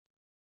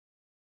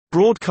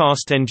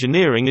Broadcast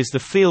engineering is the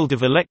field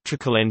of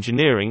electrical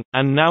engineering,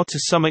 and now to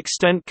some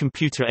extent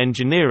computer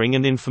engineering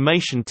and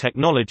information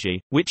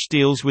technology, which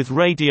deals with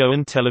radio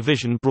and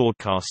television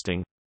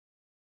broadcasting.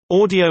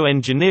 Audio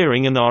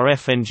engineering and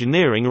RF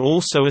engineering are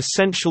also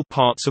essential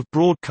parts of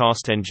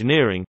broadcast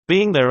engineering,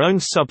 being their own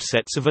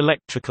subsets of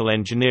electrical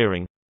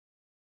engineering.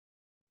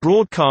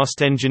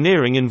 Broadcast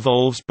engineering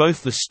involves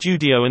both the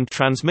studio and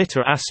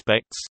transmitter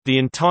aspects, the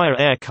entire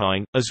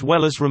airline, as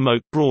well as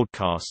remote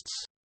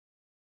broadcasts.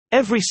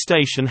 Every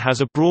station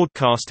has a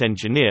broadcast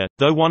engineer,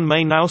 though one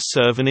may now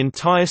serve an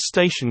entire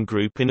station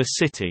group in a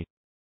city.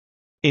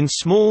 In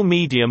small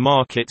media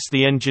markets,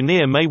 the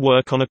engineer may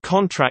work on a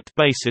contract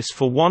basis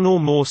for one or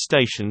more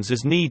stations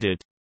as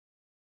needed.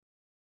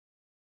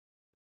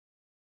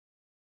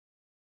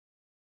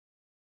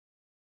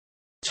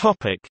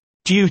 Topic: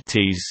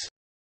 Duties.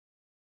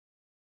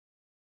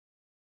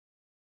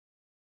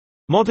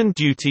 Modern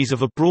duties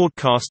of a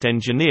broadcast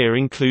engineer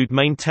include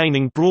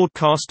maintaining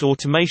broadcast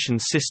automation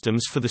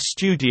systems for the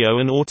studio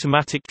and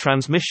automatic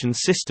transmission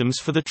systems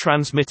for the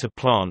transmitter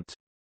plant.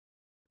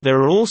 There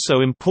are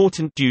also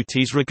important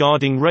duties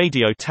regarding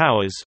radio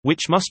towers,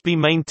 which must be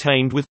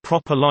maintained with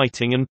proper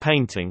lighting and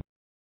painting.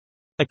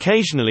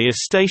 Occasionally a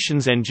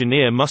station's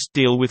engineer must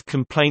deal with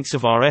complaints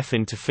of RF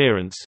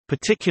interference,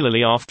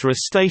 particularly after a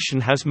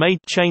station has made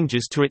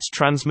changes to its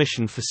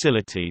transmission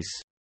facilities.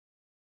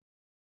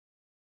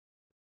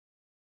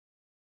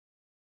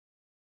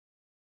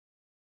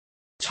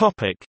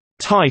 Topic: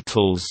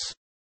 Titles.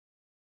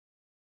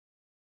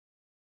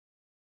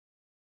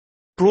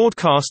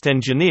 Broadcast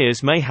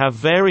engineers may have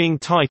varying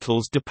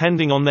titles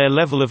depending on their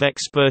level of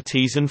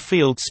expertise and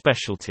field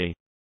specialty.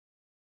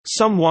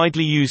 Some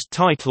widely used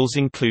titles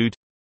include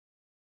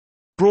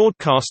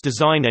Broadcast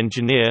Design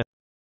Engineer,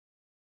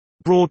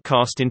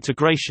 Broadcast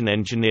Integration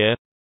Engineer,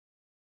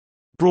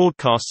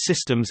 Broadcast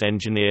Systems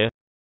Engineer,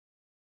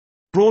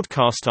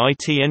 Broadcast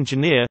IT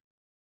Engineer,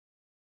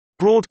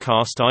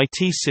 Broadcast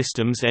IT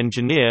Systems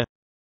Engineer,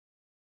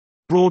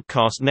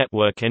 Broadcast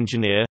Network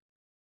Engineer,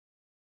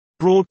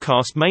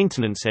 Broadcast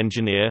Maintenance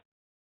Engineer,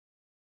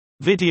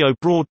 Video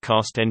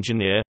Broadcast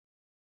Engineer,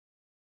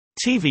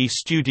 TV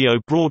Studio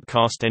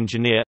Broadcast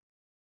Engineer,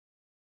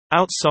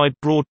 Outside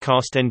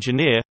Broadcast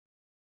Engineer,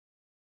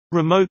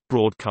 Remote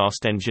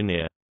Broadcast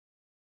Engineer.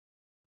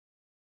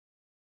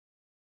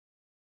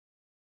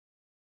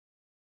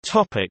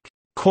 Topic: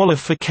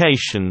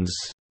 Qualifications.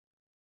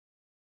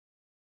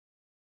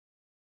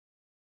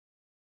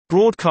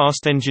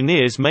 Broadcast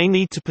engineers may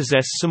need to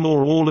possess some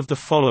or all of the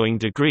following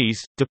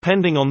degrees,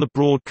 depending on the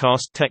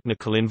broadcast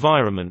technical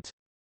environment.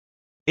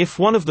 If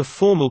one of the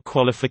formal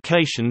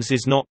qualifications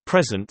is not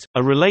present,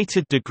 a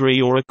related degree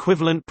or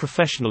equivalent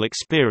professional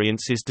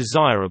experience is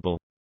desirable.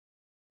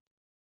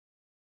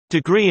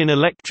 Degree in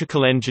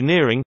electrical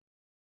engineering,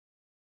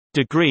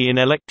 degree in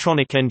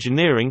electronic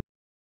engineering,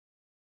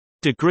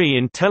 degree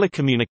in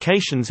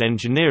telecommunications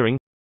engineering,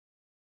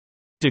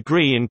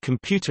 degree in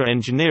computer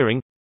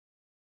engineering,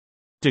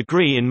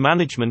 degree in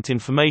Management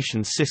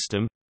Information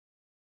System,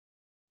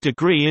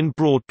 degree in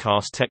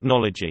Broadcast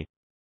Technology.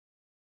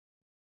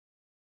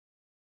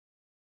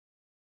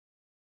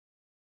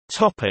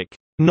 Topic: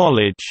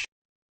 Knowledge.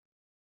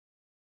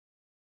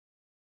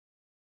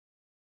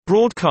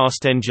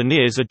 Broadcast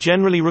engineers are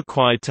generally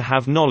required to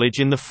have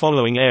knowledge in the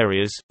following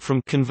areas,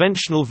 from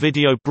conventional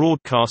video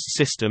broadcast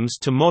systems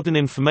to modern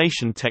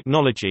information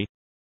technology.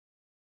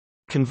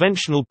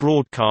 Conventional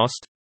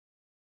broadcast,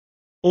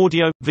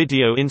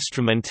 audio-video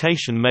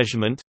instrumentation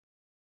measurement,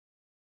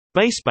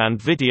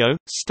 baseband video,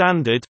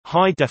 standard,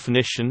 high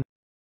definition,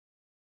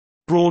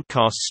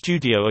 broadcast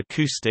studio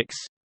acoustics,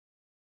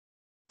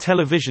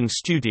 television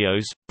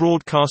studios,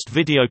 broadcast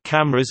video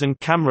cameras and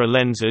camera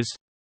lenses,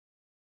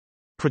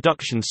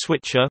 production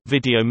switcher,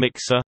 video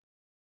mixer,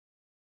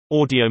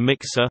 audio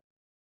mixer,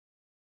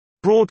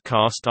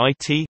 broadcast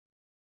IT,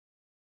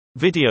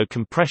 video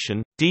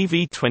compression,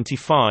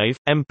 DV25,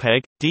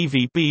 MPEG,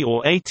 DVB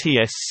or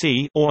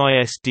ATSC or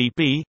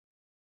ISDB,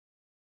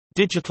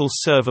 digital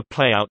server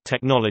playout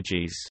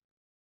technologies,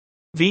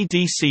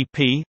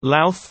 VDCP,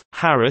 Louth,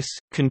 Harris,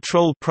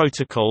 control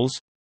protocols,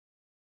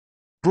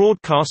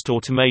 broadcast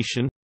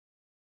automation,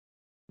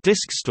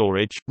 disk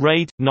storage,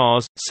 RAID,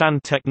 NAS,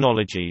 SAN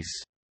technologies,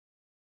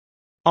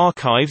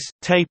 archives,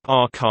 tape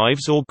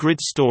archives or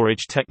grid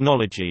storage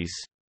technologies,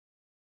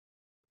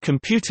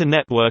 computer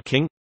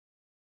networking,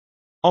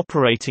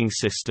 operating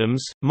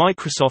systems,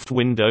 Microsoft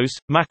Windows,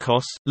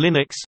 macOS,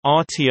 Linux,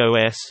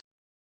 RTOS,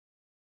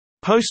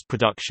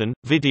 post-production,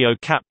 video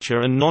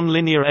capture and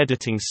nonlinear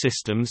editing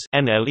systems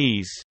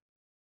 (NLEs),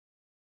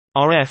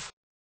 RF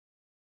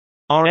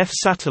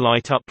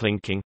satellite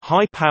uplinking,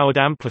 high-powered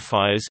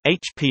amplifiers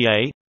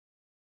 (HPA),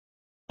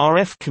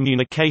 RF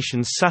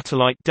communications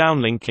satellite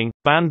downlinking,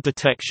 band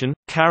detection,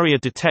 carrier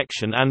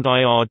detection and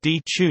IRD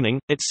tuning,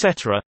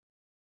 etc.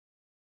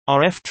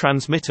 RF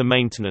transmitter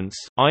maintenance,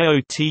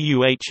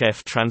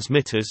 IOT-UHF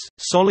transmitters,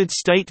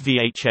 solid-state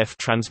VHF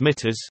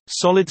transmitters,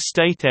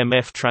 solid-state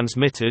MF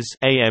transmitters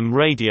AM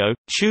radio,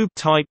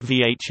 tube-type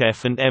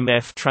VHF and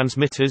MF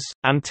transmitters,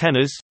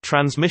 antennas,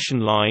 transmission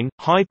line,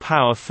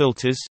 high-power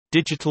filters,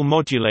 digital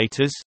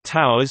modulators,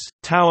 towers,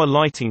 tower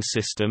lighting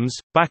systems,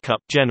 backup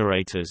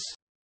generators.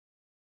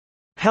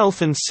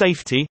 Health and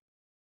safety,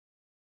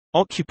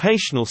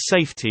 occupational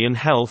safety and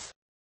health,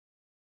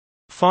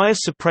 fire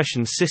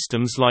suppression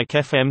systems like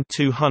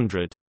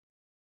FM200.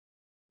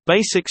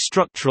 Basic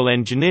structural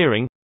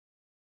engineering.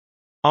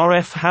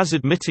 RF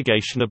hazard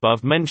mitigation.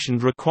 Above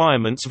mentioned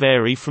requirements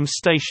vary from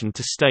station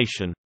to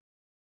station.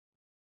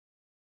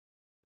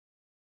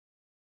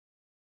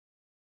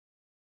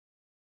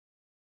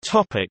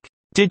 Topic: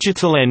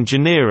 Digital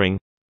engineering.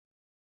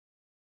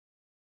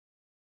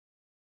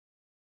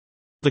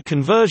 The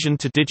conversion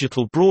to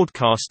digital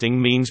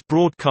broadcasting means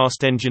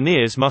broadcast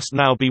engineers must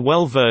now be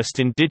well versed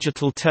in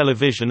digital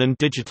television and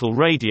digital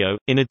radio,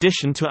 in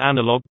addition to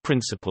analog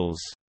principles.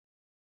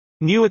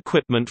 New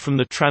equipment from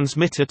the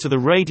transmitter to the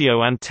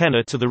radio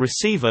antenna to the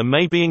receiver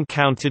may be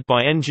encountered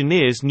by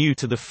engineers new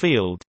to the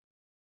field.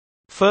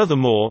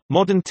 Furthermore,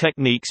 modern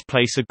techniques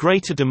place a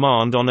greater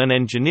demand on an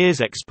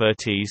engineer's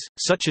expertise,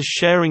 such as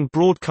sharing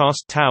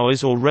broadcast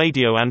towers or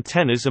radio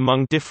antennas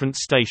among different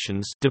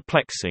stations,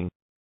 duplexing.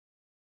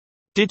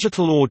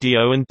 Digital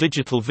audio and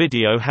digital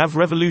video have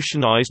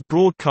revolutionized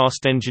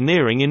broadcast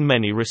engineering in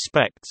many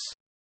respects.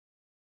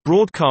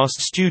 Broadcast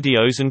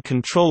studios and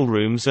control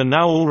rooms are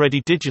now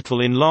already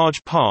digital in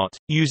large part,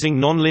 using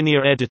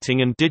nonlinear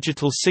editing and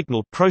digital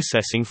signal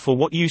processing for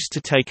what used to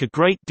take a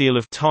great deal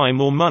of time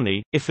or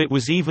money, if it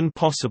was even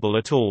possible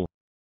at all.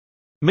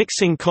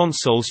 Mixing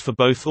consoles for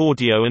both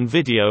audio and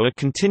video are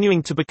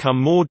continuing to become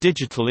more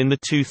digital in the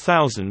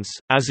 2000s,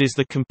 as is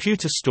the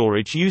computer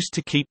storage used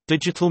to keep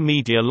digital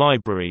media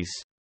libraries.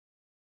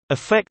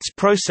 Effects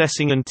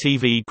processing and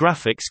TV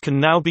graphics can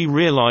now be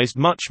realized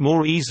much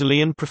more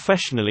easily and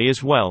professionally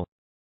as well.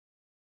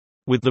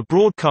 With the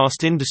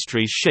broadcast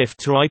industry's shift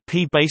to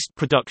IP-based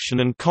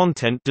production and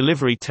content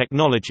delivery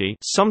technology,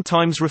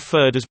 sometimes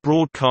referred as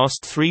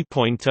Broadcast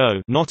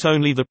 3.0, not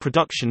only the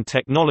production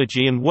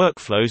technology and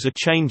workflows are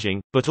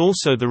changing, but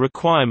also the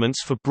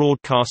requirements for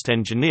broadcast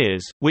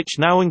engineers, which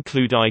now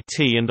include IT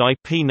and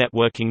IP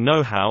networking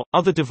know-how.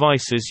 Other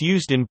devices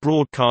used in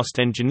broadcast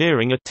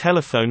engineering are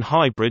telephone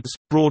hybrids,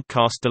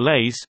 broadcast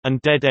delays,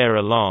 and dead air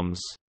alarms.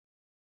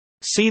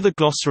 See the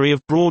glossary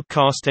of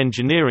broadcast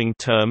engineering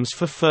terms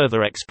for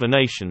further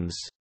explanations.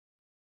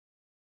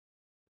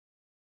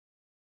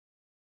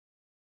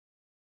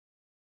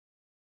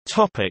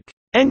 Topic: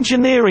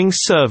 Engineering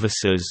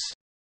services.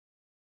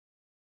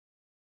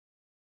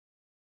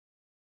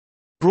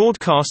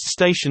 Broadcast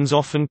stations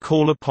often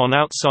call upon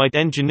outside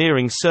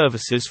engineering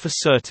services for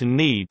certain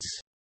needs.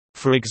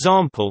 For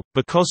example,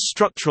 because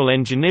structural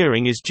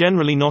engineering is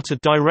generally not a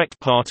direct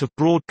part of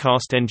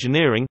broadcast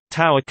engineering,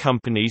 tower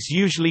companies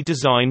usually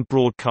design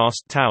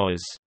broadcast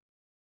towers.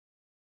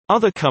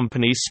 Other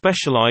companies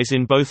specialize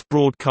in both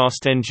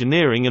broadcast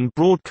engineering and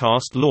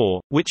broadcast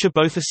law, which are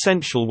both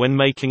essential when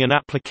making an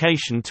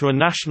application to a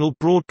national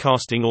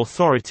broadcasting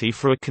authority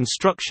for a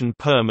construction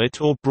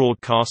permit or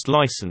broadcast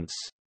license.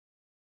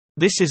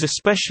 This is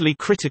especially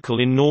critical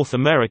in North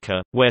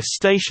America, where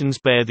stations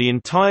bear the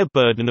entire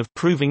burden of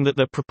proving that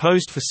their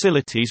proposed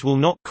facilities will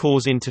not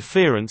cause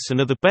interference and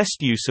are the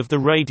best use of the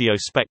radio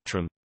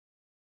spectrum.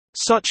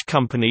 Such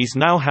companies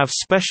now have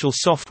special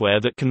software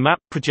that can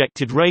map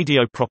projected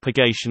radio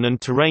propagation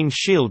and terrain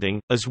shielding,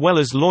 as well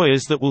as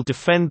lawyers that will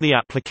defend the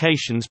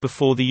applications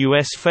before the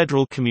U.S.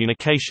 Federal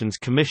Communications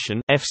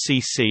Commission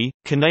 (FCC),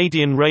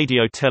 Canadian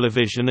Radio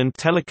Television and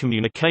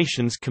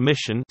Telecommunications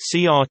Commission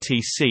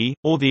 (CRTC),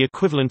 or the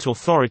equivalent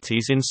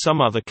authorities in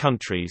some other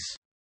countries.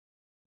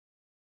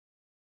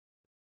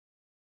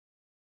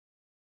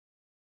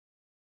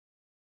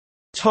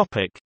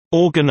 Topic: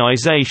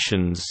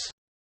 Organizations.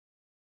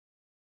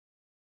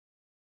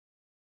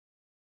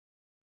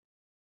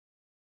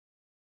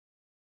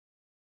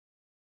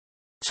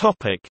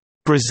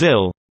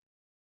 Brazil.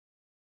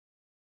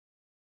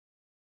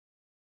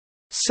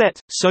 SET,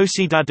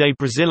 Sociedade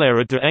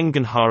Brasileira de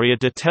Engenharia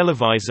de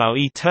Televisão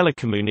e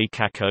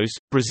Telecomunicações,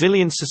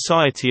 Brazilian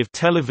Society of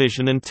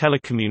Television and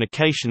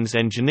Telecommunications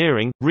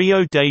Engineering,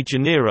 Rio de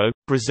Janeiro,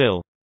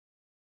 Brazil.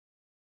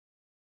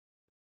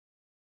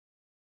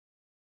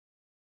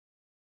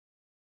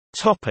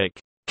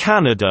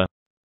 Canada.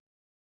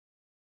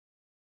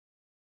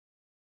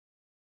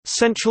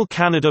 Central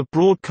Canada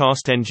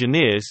Broadcast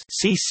Engineers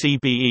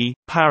 (CCBE),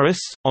 Paris,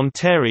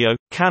 Ontario,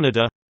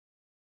 Canada.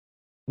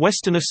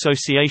 Western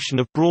Association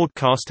of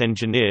Broadcast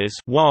Engineers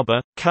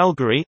 (WABA),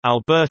 Calgary,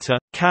 Alberta,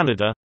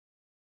 Canada.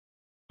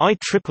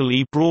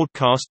 IEEE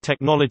Broadcast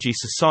Technology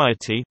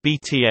Society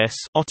 (BTS),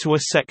 Ottawa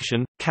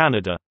Section,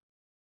 Canada.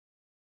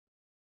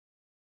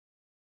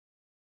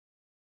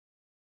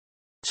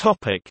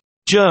 Topic: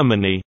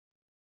 Germany.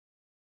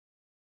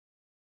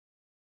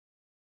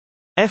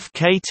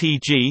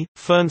 FKTG,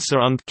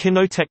 Fernseher- und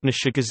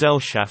Kinotechnische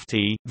Gesellschaft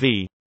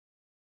e.V.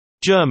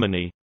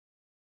 Germany.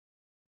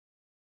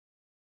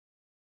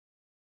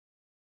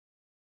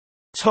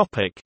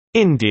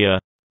 India.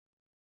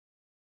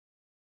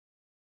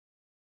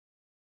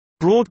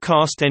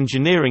 Broadcast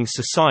Engineering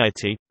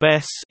Society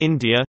 (BES),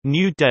 India,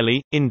 New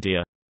Delhi,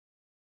 India.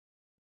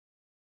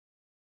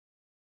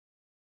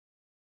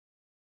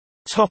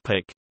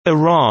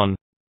 Iran.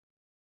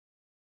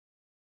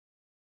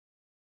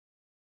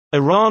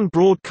 Iran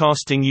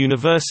Broadcasting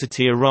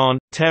University Iran,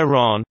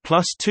 Tehran,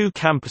 plus 2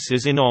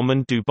 campuses in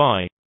and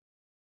Dubai.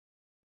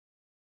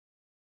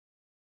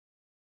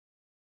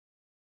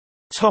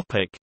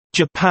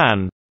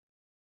 Japan.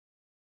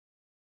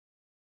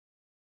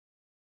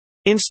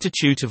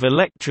 Institute of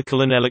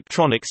Electrical and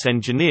Electronics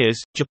Engineers,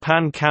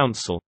 Japan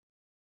Council.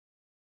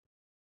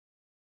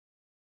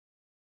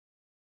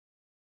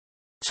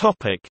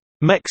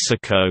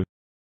 Mexico.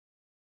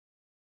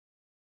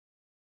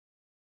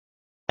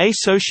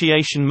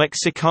 Asociación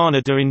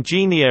Mexicana de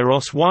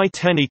Ingenieros y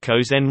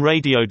Técnicos en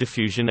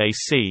Radiodifusión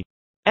AC.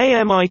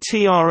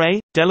 AMITRA,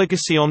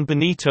 Delegación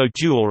Benito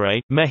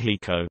Juárez,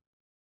 Mexico.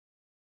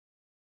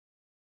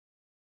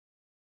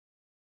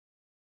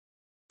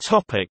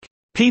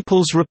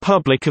 People's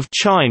Republic of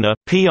China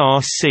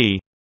 (PRC).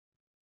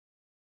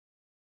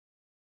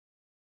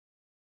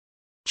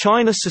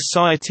 China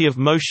Society of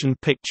Motion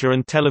Picture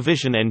and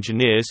Television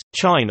Engineers,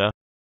 China.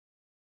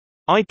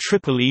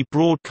 IEEE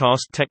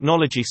Broadcast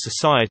Technology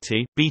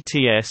Society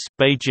 (BTS),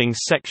 Beijing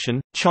Section,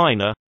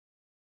 China.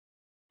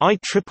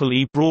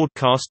 IEEE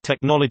Broadcast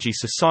Technology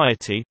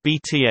Society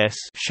 (BTS),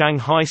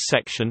 Shanghai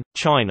Section,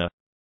 China.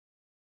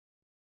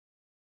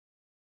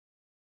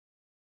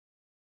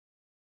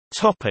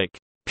 Topic: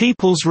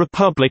 People's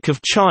Republic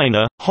of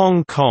China,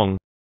 Hong Kong.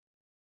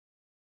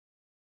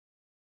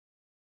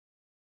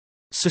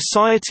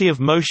 Society of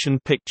Motion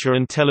Picture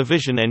and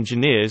Television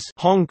Engineers,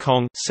 Hong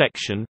Kong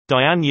Section,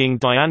 Dianying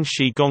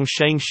Dianshi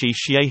Gongshengshi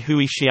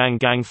Xiehui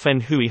Xiangang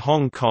Fenhui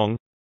Hong Kong.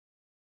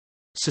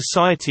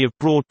 Society of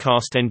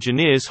Broadcast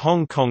Engineers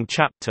Hong Kong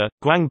Chapter,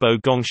 Guangbo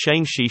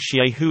Gongshengshi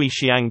Xiehui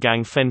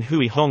Xiangang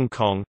Fenhui Hong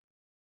Kong.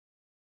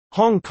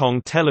 Hong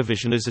Kong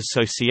Televisioners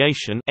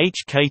Association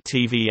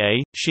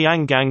HKTVA,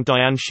 Xiangang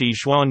Dianshi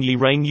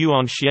Zhuanyi Rain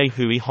Yuan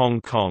Xiehui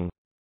Hong Kong.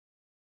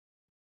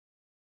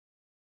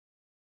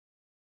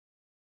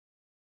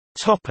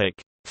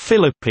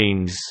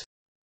 Philippines.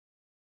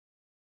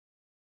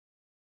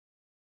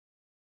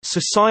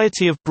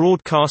 Society of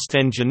Broadcast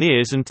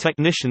Engineers and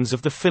Technicians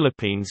of the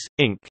Philippines,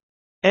 Inc.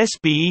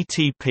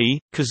 SBETP,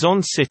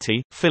 Quezon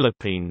City,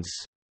 Philippines.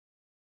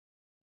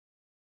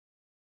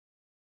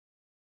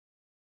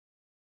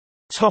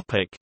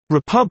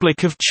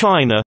 Republic of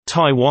China,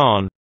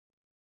 Taiwan.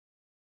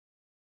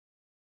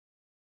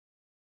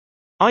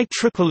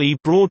 IEEE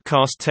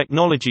Broadcast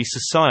Technology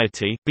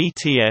Society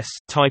 (BTS),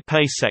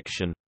 Taipei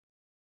Section.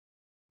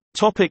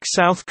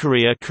 South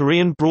Korea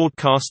Korean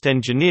Broadcast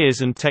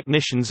Engineers and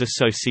Technicians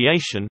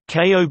Association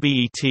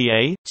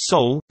KOBETA,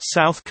 Seoul,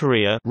 South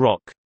Korea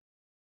ROK.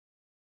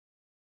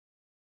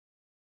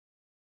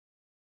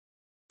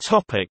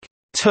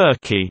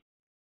 Turkey.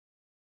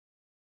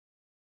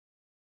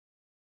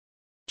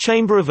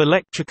 Chamber of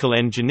Electrical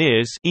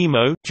Engineers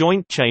 (EMO),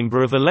 Joint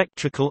Chamber of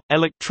Electrical,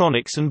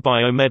 Electronics and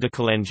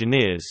Biomedical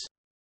Engineers.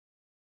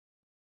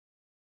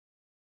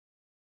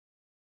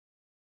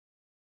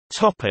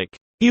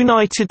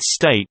 United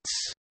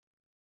States.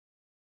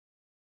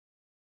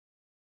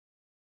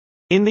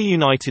 In the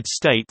United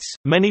States,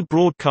 many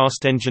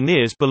broadcast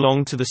engineers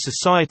belong to the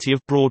Society of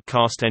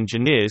Broadcast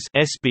Engineers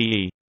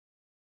 (SBE).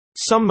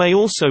 Some may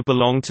also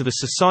belong to the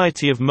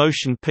Society of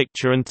Motion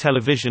Picture and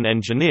Television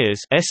Engineers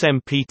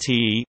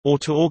 (SMPTE), or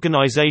to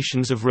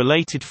organizations of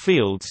related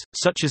fields,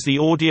 such as the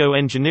Audio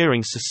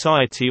Engineering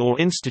Society or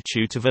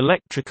Institute of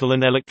Electrical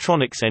and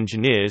Electronics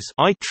Engineers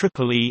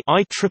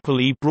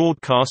IEEE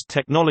Broadcast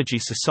Technology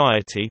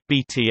Society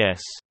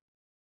 (BTS).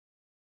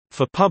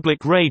 For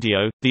public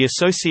radio, the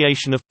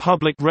Association of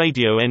Public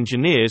Radio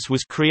Engineers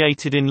was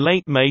created in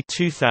late May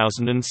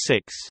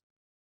 2006.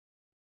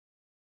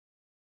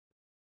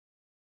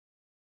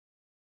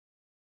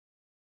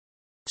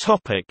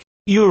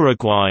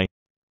 Uruguay.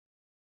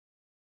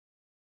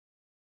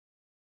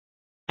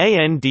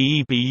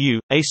 ANDEBU,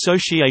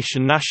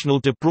 Asociación Nacional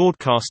de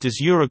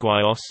Broadcasters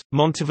Uruguayos,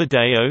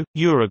 Montevideo,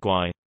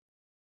 Uruguay.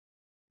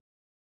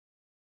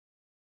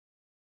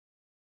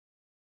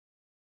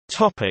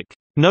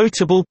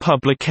 Notable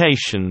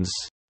publications.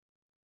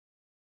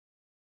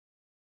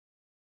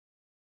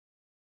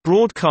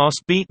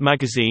 Broadcast Beat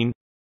Magazine,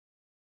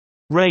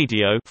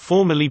 Radio,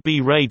 formerly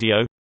B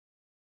Radio,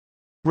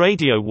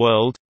 Radio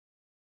World,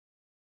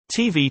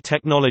 TV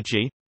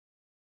Technology,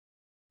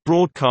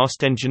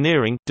 Broadcast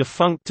Engineering,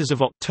 defunct as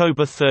of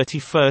October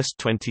 31,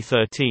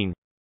 2013.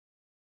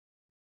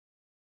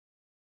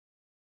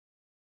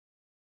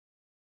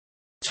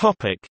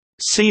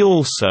 See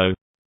also: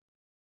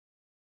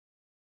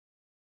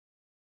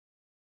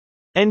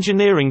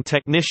 Engineering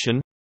Technician,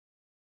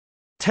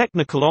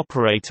 Technical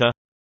Operator,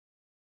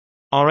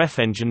 RF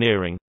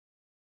Engineering.